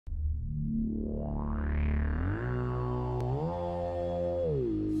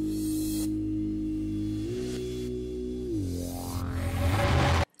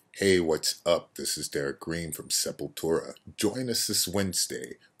Hey, what's up? This is Derek Green from Sepultura. Join us this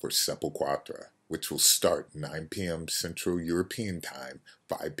Wednesday for SepulQuarta, which will start 9 p.m. Central European Time,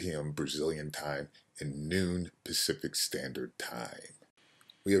 5 p.m. Brazilian Time, and noon Pacific Standard Time.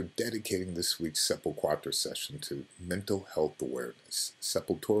 We are dedicating this week's SepulQuarta session to mental health awareness.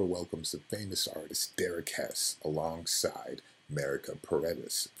 Sepultura welcomes the famous artist DERRICK alongside America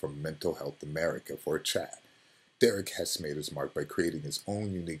Paredes from Mental Health America for a chat. DERRICK has made his mark by creating his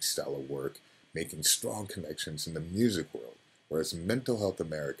own unique style of work, making strong connections in the music world, whereas Mental Health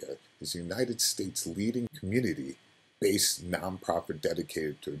America is the United States' leading community-based nonprofit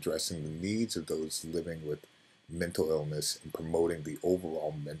dedicated to addressing the needs of those living with mental illness and promoting the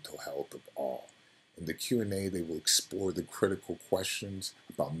overall mental health of all. In the Q&A, they will explore the critical questions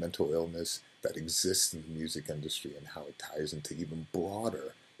about mental illness that exist in the music industry and how it ties into even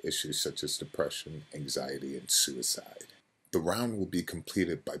broader issues such as depression, anxiety, and suicide. The round will be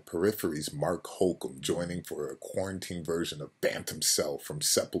completed by Periphery's Mark Holcomb joining for a quarantine version of Band himself from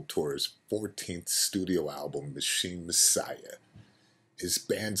Sepultura's 14th studio album, Machine Messiah. His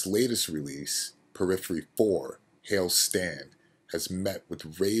band's latest release, Periphery 4, Hail Stand, has met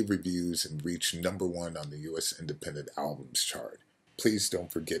with rave reviews and reached #1 on the US Independent Albums chart. Please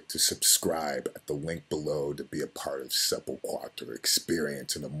don't forget to subscribe at the link below to be a part of SepulQuarta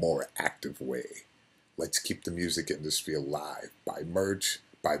experience in a more active way. Let's keep the music industry alive. Buy merch,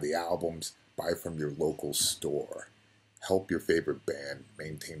 buy the albums, buy from your local store. Help your favorite band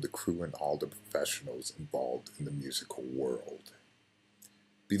maintain the crew and all the professionals involved in the musical world.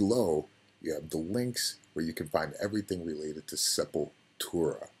 Below, you have the links where you can find everything related to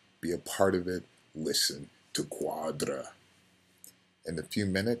Sepultura. Be a part of it. Listen to QUADRA. In a few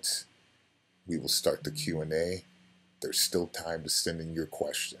minutes, we will start the Q&A. There's still time to send in your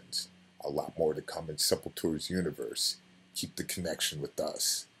questions. A lot more to come in Sepultura's universe. Keep the connection with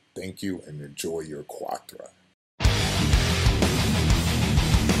us. Thank you and enjoy your QUADRA.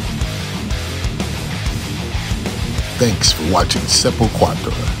 Thanks for watching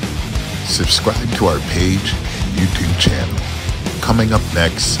SepulQuarta. Subscribe to our page and YouTube channel. Coming up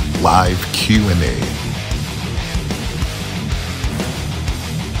next, live Q&A.